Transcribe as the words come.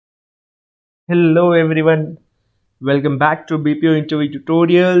Hello everyone, welcome back to BPO interview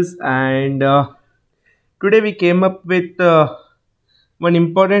tutorials and today we came up with one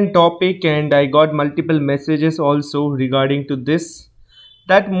important topic and I got multiple messages also regarding to this,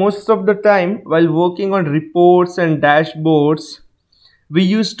 that most of the time while working on reports and dashboards we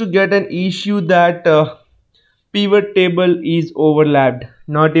used to get an issue that pivot table is overlapped,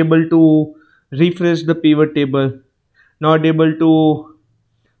 not able to refresh the pivot table, not able to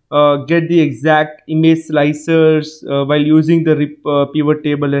get the exact image slicers while using the pivot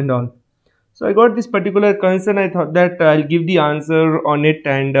table and all. So I got this particular concern. I thought that I'll give the answer on it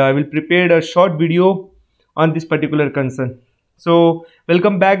and I will prepare a short video on this particular concern. So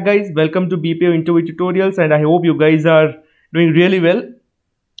welcome back guys, welcome to BPO interview tutorials and I hope you guys are doing really well.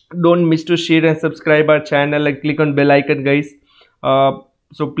 Don't miss to share and subscribe our channel and click on bell icon guys.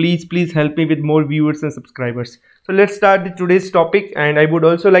 So please help me with more viewers and subscribers. So let's start the today's topic, and I would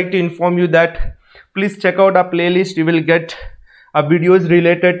also like to inform you that please check out our playlist. You will get videos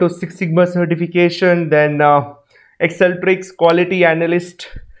related to Six Sigma certification, then Excel tricks, quality analyst,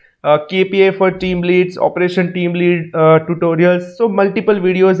 KPI for team leads, operation team lead tutorials. So multiple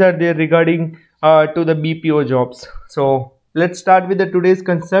videos are there regarding to the BPO jobs. So let's start with the today's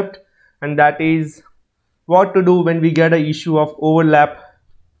concept, and that is what to do when we get an issue of overlap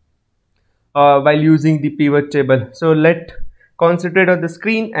while using the pivot table. So let's concentrate on the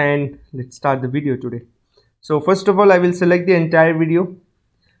screen and let's start the video today. So first of all, I will select the entire video,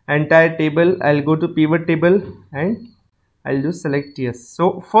 entire table. I'll go to pivot table and I'll just select yes.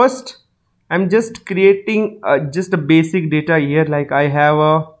 So first I'm just creating just a basic data here, like I have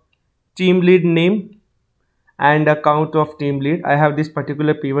a team lead name and a count of team lead. I have this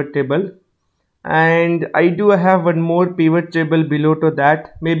particular pivot table, and I do have one more pivot table below to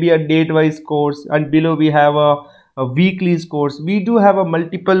that, maybe a date wise course, and below we have a weekly course. We do have a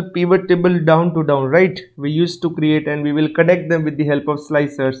multiple pivot table down to down, right? We used to create and we will connect them with the help of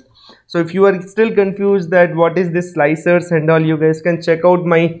slicers. So if you are still confused that what is this slicers and all, you guys can check out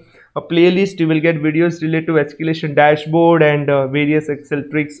my playlist. You will get videos related to escalation dashboard and various Excel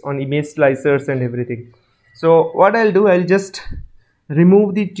tricks on image slicers and everything. So what I'll do, I'll just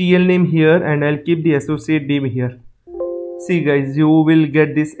remove the TL name here and I'll keep the associate name here. See guys, you will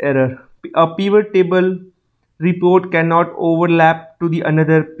get this error. A pivot table report cannot overlap to the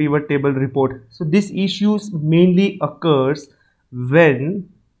another pivot table report. So this issues mainly occurs when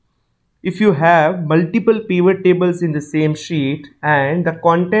if you have multiple pivot tables in the same sheet and the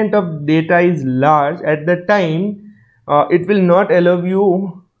content of data is large at the time, it will not allow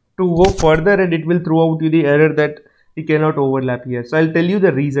you to go further and it will throw out you the error that we cannot overlap here. So I'll tell you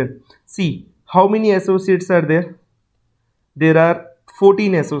the reason. See how many associates are there. There are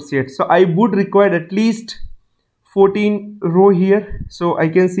 14 associates, so I would require at least 14 row here. So I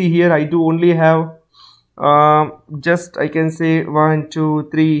can see here I do only have just I can say 1 2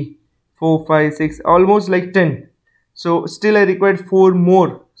 3 4 5 6, almost like 10. So still I required 4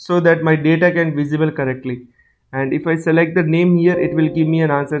 more so that my data can visible correctly. And if I select the name here, it will give me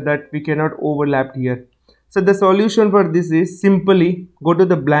an answer that we cannot overlap here. So the solution for this is simply go to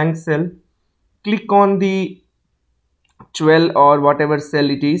the blank cell, click on the 12 or whatever cell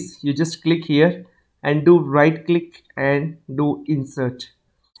it is. You just click here and do right click and do insert.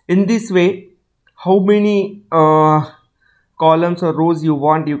 In this way, how many columns or rows you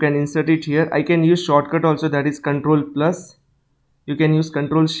want, you can insert it here. I can use shortcut also, that is Control plus. You can use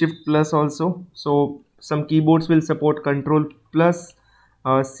Control Shift plus also. So some keyboards will support Control plus,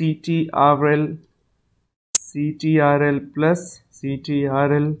 CTRL plus,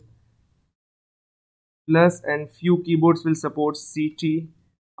 CTRL plus, and few keyboards will support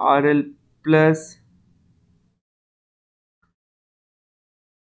CTRL plus,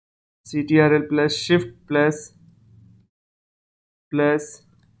 CTRL plus, Shift plus, plus,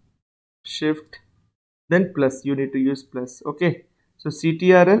 Shift, then plus. You need to use plus. Okay, so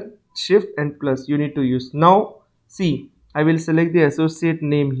CTRL, Shift and plus you need to use. Now see, I will select the associate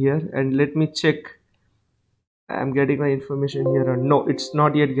name here and let me check I'm getting my information here or no. It's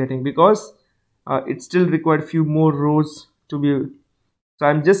not yet getting, because it still required few more rows to be. So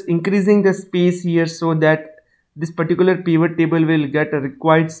I'm just increasing the space here so that this particular pivot table will get a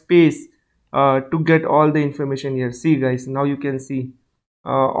required space to get all the information here. See guys, now you can see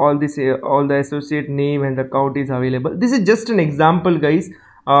all this all the associate name and the count is available. This is just an example guys.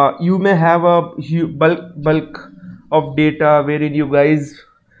 You may have a bulk of data wherein you guys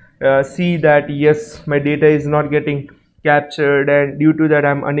see that yes, my data is not getting captured, and due to that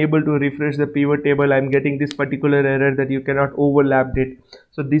I'm unable to refresh the pivot table. I'm getting this particular error that you cannot overlap it.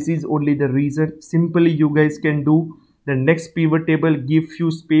 So this is only the reason. Simply you guys can do The next pivot table, give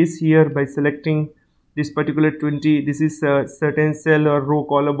few space here by selecting this particular 20. This is a certain cell or row,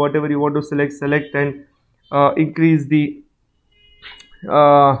 column, whatever you want to select, and increase the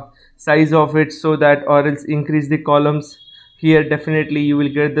size of it, so that, or else increase the columns. Here definitely you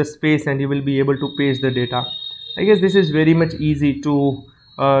will get the space and you will be able to paste the data. I guess this is very much easy to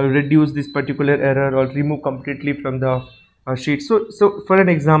reduce this particular error or remove completely from the sheet. So for an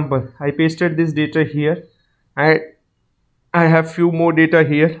example, I pasted this data here. I have few more data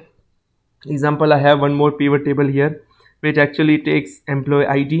here. Example, I have one more pivot table here which actually takes employee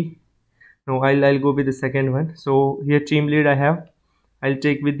ID. Now I'll go with the second one. So here team lead I have, I'll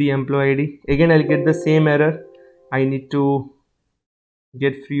take with the employee ID. Again I'll get the same error. I need to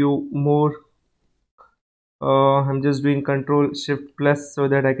get few more. I'm just doing control shift plus so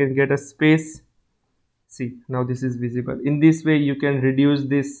that I can get a space. See, now this is visible. In this way you can reduce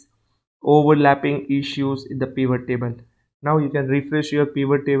this overlapping issues in the pivot table. Now you can refresh your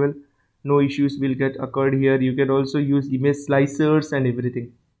pivot table, no issues will get occurred here. You can also use image slicers and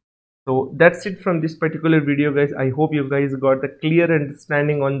everything. So that's it from this particular video, guys. I hope you guys got a clear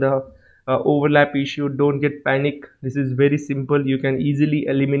understanding on the overlap issue. Don't get panic. This is very simple. You can easily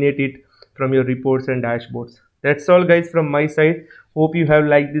eliminate it from your reports and dashboards. That's all, guys, from my side. Hope you have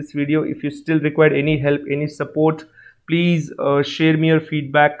liked this video. If you still require any help, any support, please share me your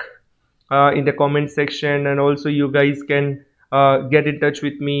feedback in the comment section, and also you guys can get in touch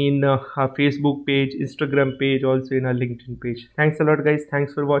with me in our Facebook page, Instagram page, also in our LinkedIn page. Thanks a lot, guys.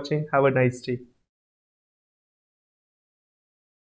 Thanks for watching. Have a nice day.